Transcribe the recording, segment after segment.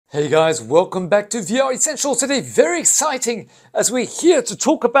Hey guys, welcome back to VR Essentials. Today, very exciting as we're here to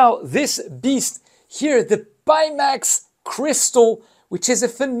talk about this beast here, the Pimax Crystal, which is a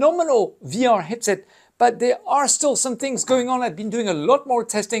phenomenal VR headset, but there are still some things going on. I've been doing a lot more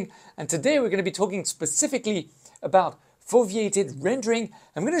testing, and today we're going to be talking specifically about foveated rendering.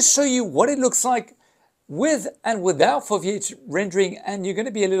 I'm going to show you what it looks like with and without foveated rendering, and you're going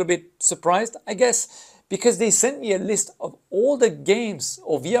to be a little bit surprised, I guess, because they sent me a list of all the games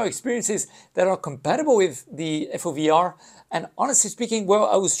or VR experiences that are compatible with the FOVR. And honestly speaking, well,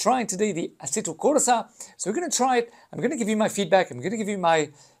 I was trying today the Assetto Corsa. So we're going to try it. I'm going to give you my feedback. I'm going to give you my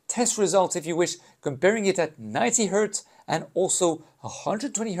test results, if you wish, comparing it at 90 Hertz and also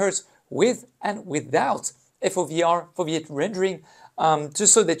 120 Hertz with and without FOVR, foveated rendering,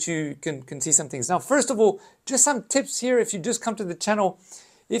 just so that you can see some things. Now, first of all, just some tips here if you just come to the channel.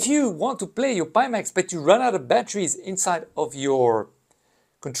 If you want to play your Pimax but you run out of batteries inside of your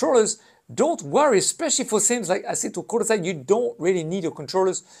controllers, don't worry, especially for sims like Assetto Corsa, you don't really need your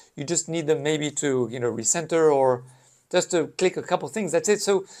controllers. You just need them maybe to, recenter or just to click a couple things, that's it.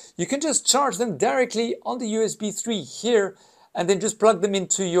 So you can just charge them directly on the USB 3 here and then just plug them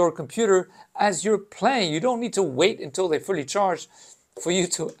into your computer as you're playing. You don't need to wait until they're fully charged for you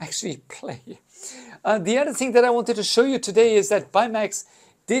to actually play. The other thing that I wanted to show you today is that Pimax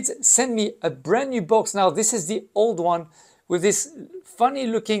did send me a brand new box. Now this is the old one with this funny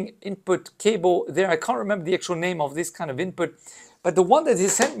looking input cable there. I can't remember the actual name of this kind of input, but the one that they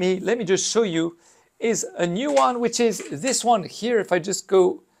sent me, let me just show you, is a new one, which is this one here. If I just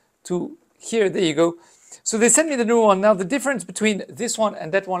go to here, there you go. So they sent me the new one. Now the difference between this one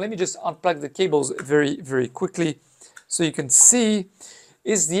and that one, let me just unplug the cables very, very quickly so you can see,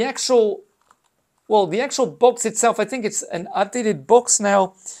 is the actual box itself. I think it's an updated box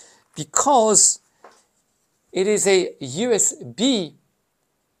now because it is a USB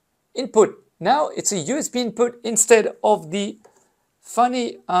input. Now it's a USB input instead of the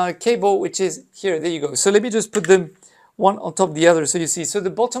funny cable, which is here. There you go. So let me just put them one on top of the other so you see. So the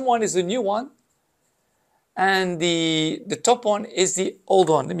bottom one is the new one and the top one is the old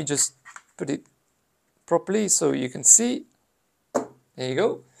one. Let me just put it properly so you can see. There you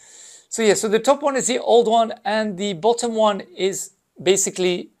go. So yeah, so the top one is the old one and the bottom one is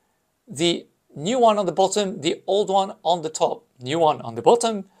basically the new one on the bottom, the old one on the top. New one on the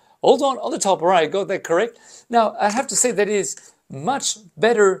bottom, old one on the top. All right, I got that correct. Now, I have to say that it is much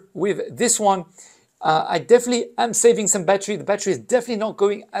better with this one. I definitely am saving some battery. The battery is definitely not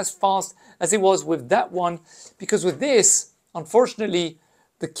going as fast as it was with that one, because with this, unfortunately,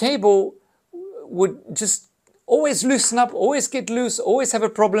 the cable would just always loosen up, always get loose, always have a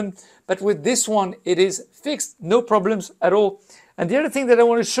problem. But with this one, it is fixed, no problems at all. And the other thing that I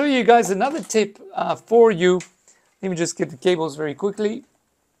want to show you guys, another tip for you, let me just get the cables very quickly,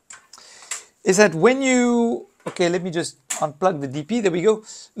 is that when you, okay, let me just unplug the DP, there we go.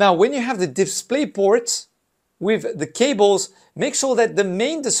 Now, when you have the display port with the cables, make sure that the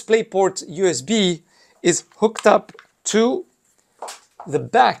main display port USB is hooked up to the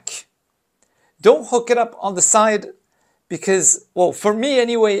back. Don't hook it up on the side because, well, for me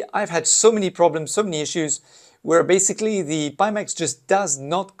anyway, I've had so many problems, so many issues where basically the Pimax just does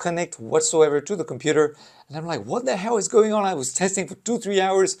not connect whatsoever to the computer. And I'm like, what the hell is going on? I was testing for 2-3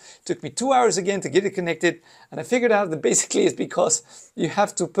 hours. It took me 2 hours again to get it connected. And I figured out that basically it's because you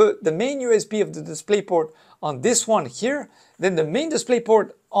have to put the main USB of the display port on this one here, then the main display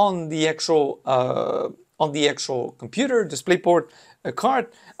port on the actual computer display port card,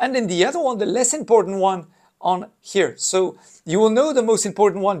 and then the other one, the less important one, on here. So you will know the most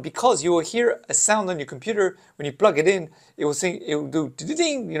important one because you will hear a sound on your computer when you plug it in. It will sing, it will do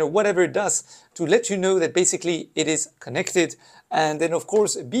ding, whatever it does to let you know that basically it is connected. And then of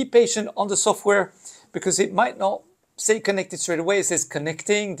course be patient on the software because it might not say connected straight away. It says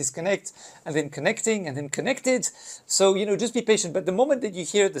connecting, disconnect, and then connecting, and then connected. So, just be patient. But the moment that you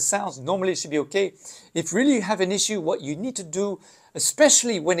hear the sounds, normally it should be okay. If really you have an issue, what you need to do,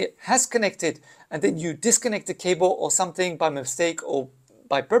 especially when it has connected, and then you disconnect the cable or something by mistake or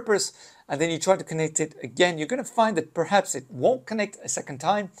by purpose, and then you try to connect it again, you're going to find that perhaps it won't connect a second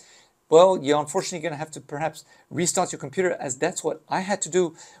time. Well, you're unfortunately going to have to perhaps restart your computer, as that's what I had to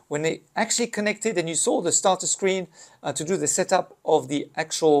do when they actually connected and you saw the starter screen to do the setup of the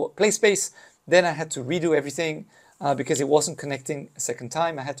actual play space. Then I had to redo everything because it wasn't connecting a second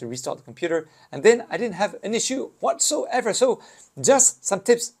time. I had to restart the computer and then I didn't have an issue whatsoever. So just some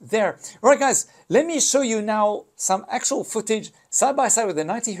tips there. All right, guys, let me show you now some actual footage side by side with the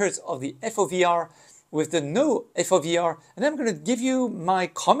 90 Hertz of the FOVR with the no FOVR, and then I'm going to give you my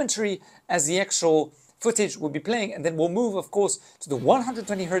commentary as the actual footage will be playing, and then we'll move, of course, to the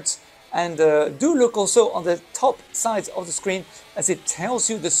 120 Hertz. And do look also on the top sides of the screen as it tells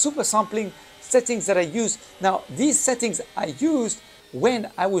you the super sampling settings that I use. Now, these settings I used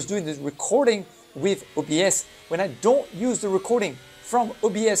when I was doing the recording with OBS. When I don't use the recording from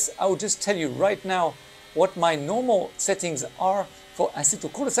OBS, I will just tell you right now what my normal settings are for Assetto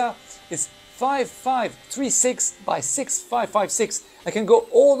Corsa. It's 5536 by 6556. I can go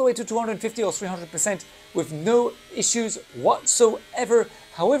all the way to 250 or 300% with no issues whatsoever.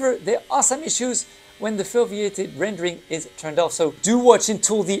 However, there are some issues when the foveated rendering is turned off. So do watch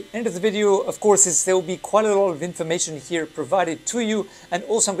until the end of the video. Of course, there will be quite a lot of information here provided to you. And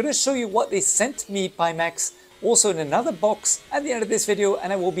also I'm going to show you what they sent me, Pimax, also in another box at the end of this video.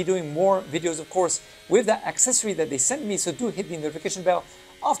 And I will be doing more videos, of course, with that accessory that they sent me. So do hit the notification bell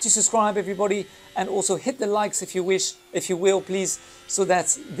after you subscribe, everybody, and also hit the likes if you wish, if you will, please, so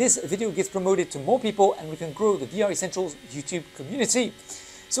that this video gets promoted to more people and we can grow the VR Essentials YouTube community.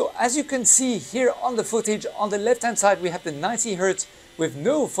 So as you can see here on the footage, on the left-hand side, we have the 90 Hertz with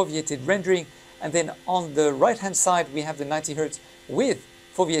no foveated rendering. And then on the right-hand side, we have the 90 Hertz with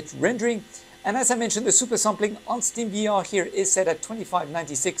foveated rendering. And as I mentioned, the super sampling on Steam VR here is set at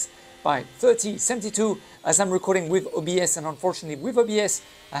 2596 by 3072 as I'm recording with OBS, and unfortunately with OBS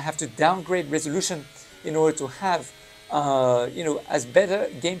I have to downgrade resolution in order to have as better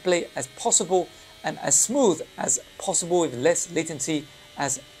gameplay as possible and as smooth as possible with less latency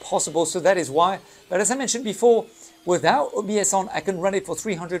as possible. So that is why. But as I mentioned before, without OBS on, I can run it for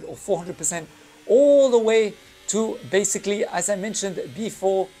 300 or 400% all the way to basically, as I mentioned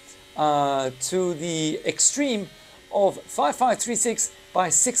before, to the extreme of 5536 by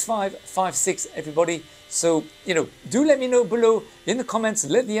 6556, everybody. So, do let me know below in the comments,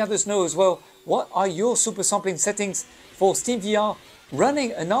 let the others know as well, what are your super sampling settings for Steam VR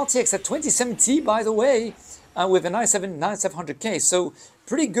running an RTX at 2070, by the way, with an i7 9700K. So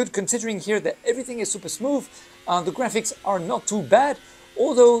pretty good considering here that everything is super smooth. The graphics are not too bad,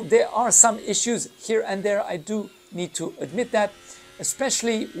 although there are some issues here and there. I do need to admit that,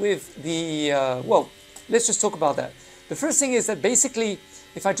 especially with the, well, let's just talk about that. The first thing is that basically,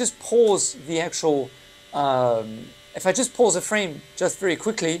 if I just pause the actual, if I just pause a frame just very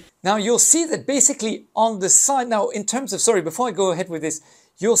quickly, now you'll see that basically on the side, now in terms of, sorry, before I go ahead with this,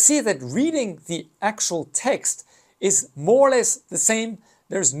 you'll see that reading the actual text is more or less the same.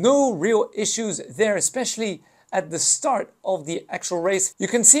 There's no real issues there, especially at the start of the actual race. You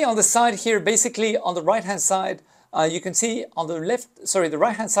can see on the side here, basically on the right-hand side, you can see on the left, sorry, the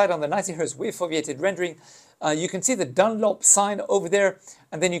right-hand side on the 90 Hz with foveated rendering, you can see the Dunlop sign over there,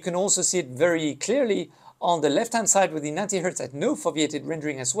 and then you can also see it very clearly on the left-hand side with the 90 Hz at no foveated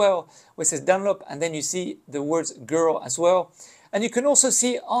rendering as well, where it says Dunlop, and then you see the words girl as well. And you can also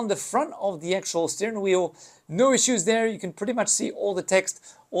see on the front of the actual steering wheel, no issues there. You can pretty much see all the text,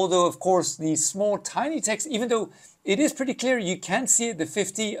 although of course the small tiny text, even though it is pretty clear, you can see the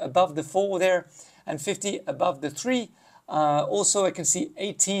 50 above the 4 there and 50 above the 3. Also, I can see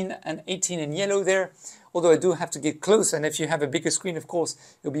 18 and 18 in yellow there, although I do have to get close, and if you have a bigger screen, of course,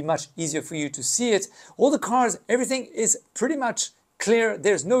 it'll be much easier for you to see it. All the cars, everything is pretty much clear.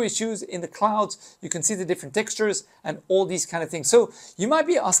 There's no issues in the clouds. You can see the different textures and all these kind of things. So you might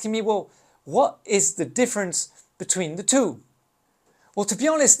be asking me, well, what is the difference between the two? Well, to be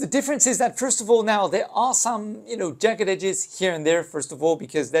honest, the difference is that, first of all, now there are some, jagged edges here and there, first of all,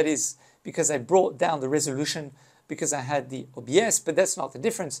 because that is because I brought down the resolution because I had the OBS, but that's not the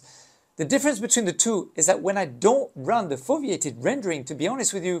difference. The difference between the two is that when I don't run the foveated rendering, to be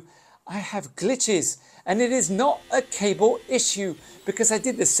honest with you, I have glitches, and it is not a cable issue because I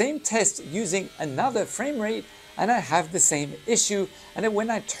did the same test using another frame rate and I have the same issue. And then when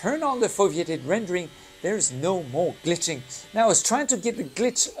I turn on the foveated rendering, there's no more glitching. Now I was trying to get the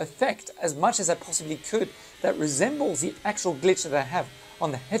glitch effect as much as I possibly could that resembles the actual glitch that I have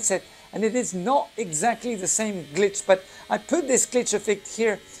on the headset, and it is not exactly the same glitch, but I put this glitch effect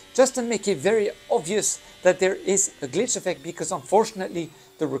here just to make it very obvious that there is a glitch effect, because unfortunately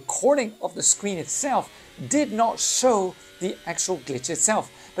the recording of the screen itself did not show the actual glitch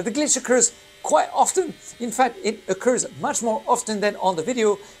itself. But the glitch occurs quite often. In fact, it occurs much more often than on the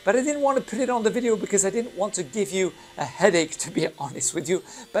video, but I didn't want to put it on the video because I didn't want to give you a headache, to be honest with you.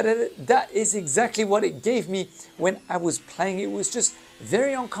 But that is exactly what it gave me when I was playing. It was just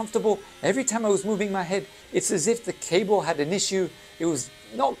very uncomfortable. Every time I was moving my head, it's as if the cable had an issue. It was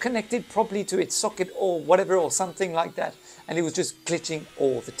not connected properly to its socket or whatever, or something like that, and it was just glitching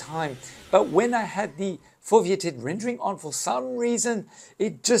all the time. But when I had the foveated rendering on. For some reason,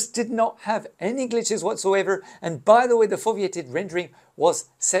 it just did not have any glitches whatsoever. And by the way, the foveated rendering was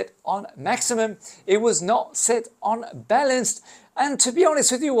set on maximum. It was not set on balanced. And to be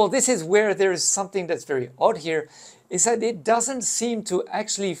honest with you, well, this is where there is something that's very odd here, is that it doesn't seem to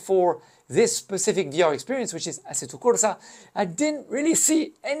actually, for this specific VR experience, which is Assetto Corsa, I didn't really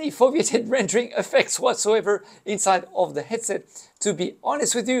see any foveated rendering effects whatsoever inside of the headset, to be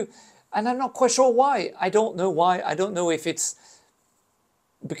honest with you. And I'm not quite sure why. I don't know why. I don't know if it's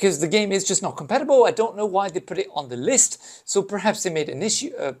because the game is just not compatible. I don't know why they put it on the list. So perhaps they made an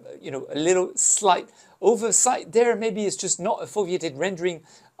issue, a little slight oversight there. Maybe it's just not a foveated rendering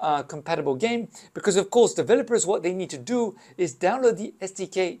compatible game, because of course developers, what they need to do is download the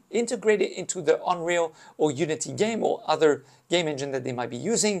SDK, integrate it into the Unreal or Unity game or other game engine that they might be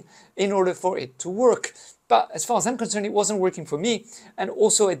using in order for it to work. But as far as I'm concerned, it wasn't working for me. And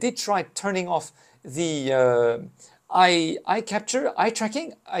also I did try turning off the eye capture, eye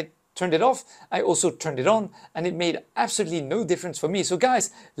tracking. I turned it off. I also turned it on, and it made absolutely no difference for me. So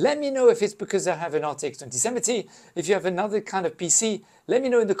guys, let me know if it's because I have an RTX 2070. If you have another kind of PC, let me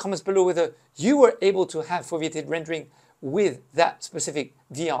know in the comments below whether you were able to have foveated rendering with that specific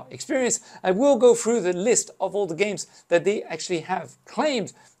VR experience. I will go through the list of all the games that they actually have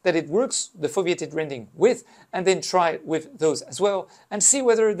claimed that it works the foveated rendering with, and then try it with those as well and see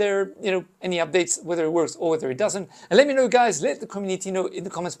whether there are any updates, whether it works or whether it doesn't. And let me know, guys, let the community know in the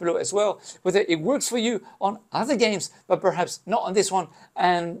comments below as well whether it works for you on other games but perhaps not on this one.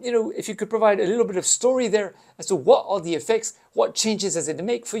 And if you could provide a little bit of story there as to what are the effects, what changes does it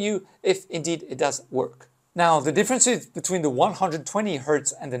make for you if indeed it does work. Now, the differences between the 120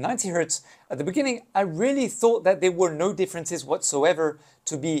 Hz and the 90 Hz, at the beginning, I really thought that there were no differences whatsoever,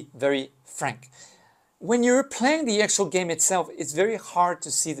 to be very frank. When you're playing the actual game itself, it's very hard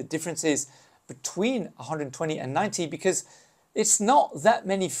to see the differences between 120 and 90 because it's not that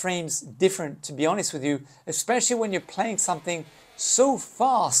many frames different, to be honest with you, especially when you're playing something so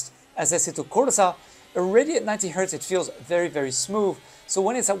fast as Assetto Corsa. Already at 90 Hz, it feels very, very smooth. So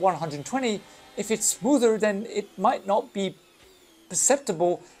when it's at 120, if it's smoother, then it might not be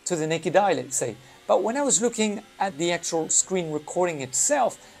perceptible to the naked eye, let's say. But when I was looking at the actual screen recording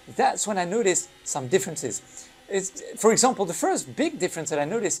itself, that's when I noticed some differences. For example, the first big difference that I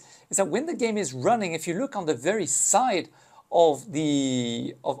noticed is that when the game is running, if you look on the very side of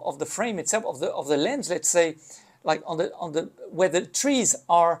the frame itself, of the lens, let's say, like on the where the trees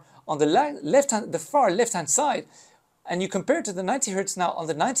are on the far left-hand side, and you compare it to the 90 Hz now, on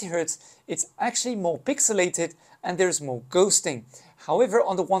the 90 Hz, it's actually more pixelated and there's more ghosting. However,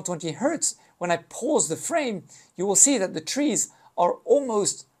 on the 120 Hz, when I pause the frame, you will see that the trees are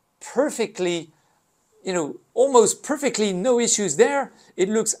almost perfectly, no issues there. It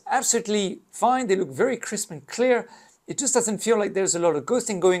looks absolutely fine. They look very crisp and clear. It just doesn't feel like there's a lot of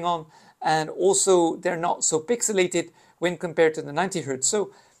ghosting going on. And also, they're not so pixelated when compared to the 90 Hz.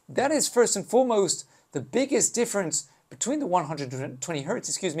 So that is first and foremost the biggest difference between the 120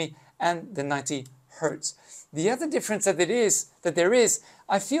 Hz, and the 90 Hz. The other difference that there is,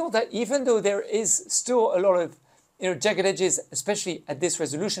 I feel that even though there is still a lot of jagged edges, especially at this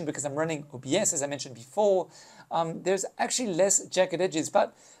resolution, because I'm running OBS, as I mentioned before, there's actually less jagged edges.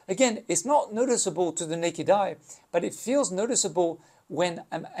 But again, it's not noticeable to the naked eye, but it feels noticeable when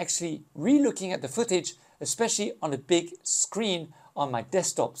I'm actually re-looking at the footage, especially on a big screen on my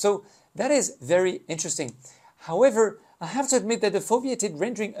desktop. So that is very interesting. However, I have to admit that the foveated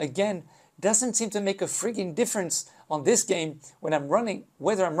rendering, again, doesn't seem to make a frigging difference on this game when I'm running,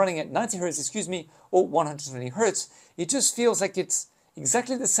 whether I'm running at 90 Hz, or 120 Hz. It just feels like it's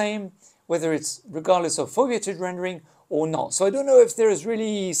exactly the same, whether it's regardless of foveated rendering or not. So I don't know if there is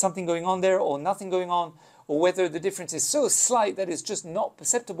really something going on there or nothing going on, or whether the difference is so slight that it's just not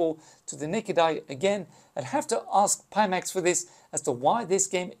perceptible to the naked eye. Again, I'd have to ask Pimax for this as to why this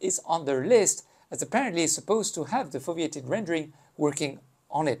game is on their list, as apparently it's supposed to have the foveated rendering working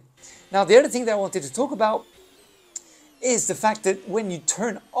on it. Now, the other thing that I wanted to talk about is the fact that when you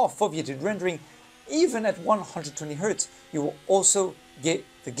turn off foveated rendering, even at 120 Hz, you will also get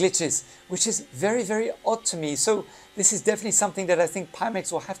the glitches, which is very, very odd to me. So this is definitely something that I think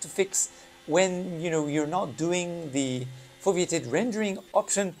Pimax will have to fix when you're not doing the foveated rendering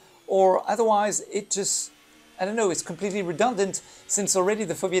option, or otherwise it just, I don't know, it's completely redundant since already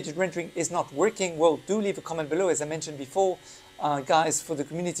the foveated rendering is not working. Well, do leave a comment below, as I mentioned before, guys, for the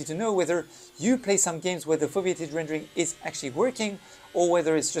community to know whether you play some games where the foveated rendering is actually working or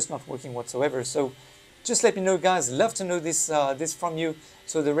whether it's just not working whatsoever. So just let me know, guys. Love to know this from you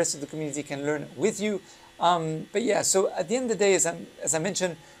so the rest of the community can learn with you. But yeah, so at the end of the day, as I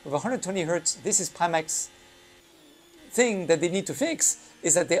mentioned, with 120 hertz, this is Pimax thing that they need to fix,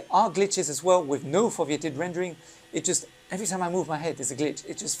 is that there are glitches as well with no foveated rendering. It just, every time I move my head, there's a glitch.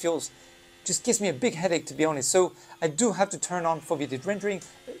 It just gives me a big headache, to be honest. So I do have to turn on foveated rendering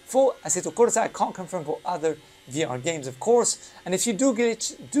for Assetto Corsa. I can't confirm for other VR games, of course. And if you do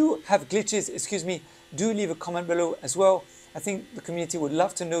have glitches, excuse me, do leave a comment below as well. I think the community would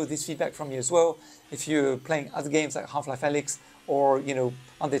love to know this feedback from you as well. If you're playing other games like Half-Life Alyx, or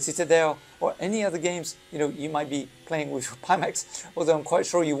Undead Citadel, or any other games you might be playing with Pimax, although I'm quite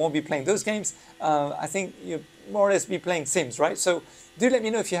sure you won't be playing those games. I think you more or less be playing Sims, right? So do let me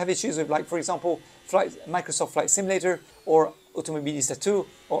know if you have issues with, like, for example, Microsoft Flight Simulator or Automobilista 2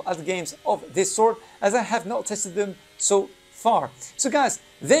 or other games of this sort, as I have not tested them so far. So guys,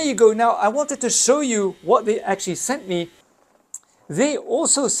 there you go. Now I wanted to show you what they actually sent me. They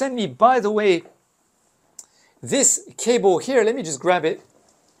also sent me, by the way, this cable here. Let me just grab it.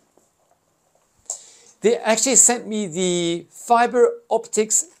 They actually sent me the fiber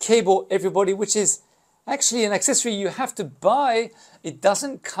optics cable, everybody, which is actually an accessory you have to buy. It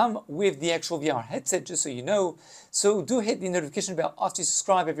doesn't come with the actual VR headset, just so you know. So do hit the notification bell after you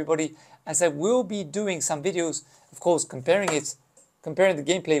subscribe, everybody, as I will be doing some videos, of course, comparing the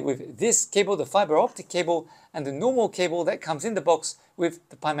gameplay with this cable, the fiber optic cable, and the normal cable that comes in the box with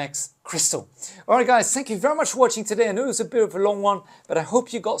the Pimax Crystal. All right, guys, thank you very much for watching today. I know it was a bit of a long one, but I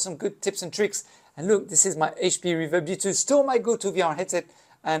hope you got some good tips and tricks. And look, this is my HP Reverb D2, still my go-to VR headset.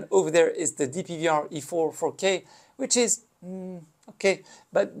 And over there is the DPVR E4 4K, which is okay,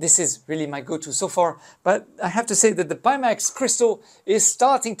 but this is really my go-to so far. But I have to say that the Pimax Crystal is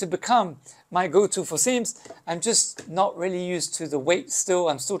starting to become my go-to for Sims. I'm just not really used to the weight still.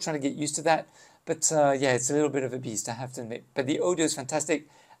 I'm still trying to get used to that. But yeah, it's a little bit of a beast, I have to admit. But the audio is fantastic,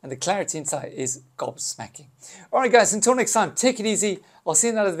 and the clarity inside is gobsmacking. All right, guys, until next time, take it easy. I'll see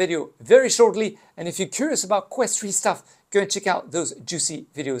you in another video very shortly. And if you're curious about Quest 3 stuff, go and check out those juicy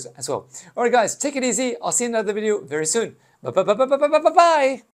videos as well. All right, guys, take it easy. I'll see you in another video very soon.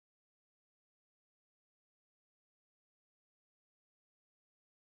 Bye.